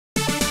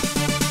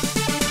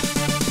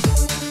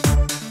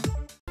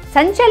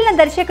సంచలన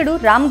దర్శకుడు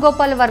రామ్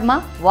గోపాల్ వర్మ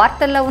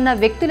వార్తల్లో ఉన్న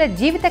వ్యక్తుల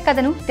జీవిత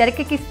కథను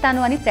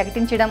తెరకెక్కిస్తాను అని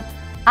ప్రకటించడం,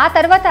 ఆ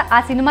తర్వాత ఆ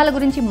సినిమాల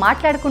గురించి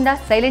మాట్లాడకుండా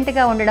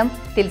సైలెంట్గా ఉండడం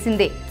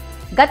తెలిసిందే.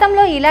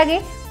 గతంలో ఇలాగే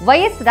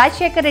వైఎస్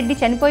రాజశేఖర్ రెడ్డి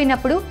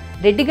చనిపోయినప్పుడు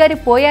రెడ్డి గారు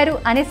పోయారు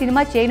అనే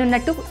సినిమా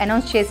చేయనున్నట్టు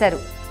అనౌన్స్ చేశారు.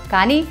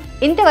 కానీ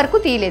ఇంతవరకు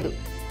తీయలేదు.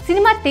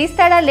 సినిమా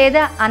తీస్తాడా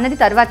లేదా అన్నది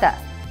తర్వాత.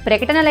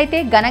 ప్రకటనలైతే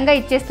ఘనంగా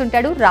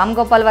ఇచ్చేస్తుంటాడు రామ్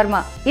గోపాల్ వర్మ.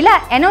 ఇలా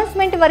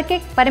అనౌన్స్మెంట్ వరకే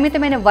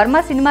పరిమితమైన వర్మ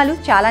సినిమాలు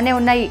చాలానే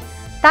ఉన్నాయి.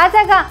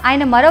 తాజాగా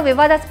ఆయన మరో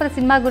వివాదాస్పద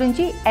సినిమా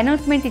గురించి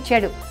అనౌన్స్మెంట్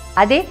ఇచ్చాడు.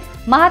 అదే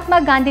మహాత్మా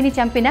గాంధీని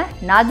చంపిన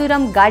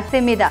నాథూరాం గాడ్సే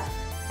మీద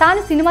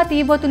తాను సినిమా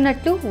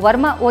తీయబోతున్నట్లు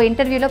వర్మ ఓ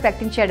ఇంటర్వ్యూలో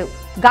ప్రకటించాడు.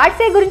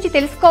 గాడ్సే గురించి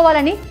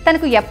తెలుసుకోవాలని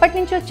తనకు ఎప్పటి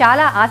నుంచో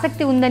చాలా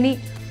ఆసక్తి ఉందని,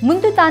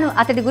 ముందు తాను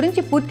అతడి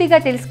గురించి పూర్తిగా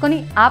తెలుసుకొని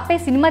ఆపై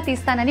సినిమా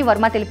తీస్తానని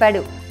వర్మ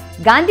తెలిపాడు.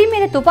 గాంధీ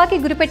మీద తుపాకీ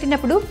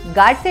గురిపెట్టినప్పుడు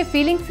గాడ్సే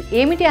ఫీలింగ్స్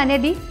ఏమిటి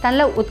అనేది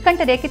తనలో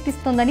ఉత్కంఠ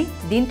రేకెత్తిస్తోందని,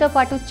 దీంతో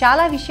పాటు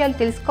చాలా విషయాలు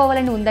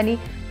తెలుసుకోవాలని ఉందని,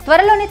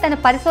 త్వరలోనే తన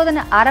పరిశోధన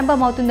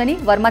ఆరంభమవుతుందని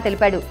వర్మ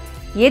తెలిపాడు.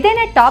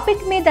 ఏదైనా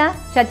టాపిక్ మీద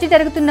చర్చ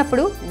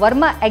జరుగుతున్నప్పుడు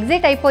వర్మ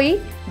ఎగ్జైట్ అయిపోయి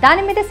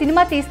దాని మీద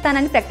సినిమా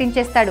తీస్తానని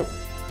ప్రకటించేస్తాడు.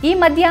 ఈ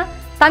మధ్య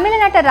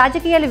తమిళనాట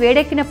రాజకీయాలు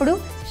వేడెక్కినప్పుడు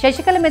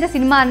శశికళ మీద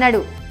సినిమా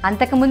అన్నాడు.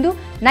 అంతకుముందు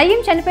నయీం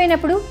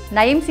చనిపోయినప్పుడు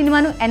నయీం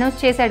సినిమాను అనౌన్స్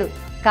చేశాడు.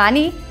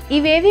 కానీ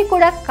ఇవేవీ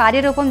కూడా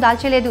కార్యరూపం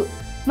దాల్చలేదు.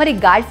 మరి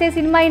గాడ్సే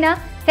సినిమా అయినా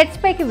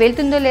సెట్స్ పైకి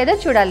వెళ్తుందో లేదో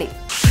చూడాలి.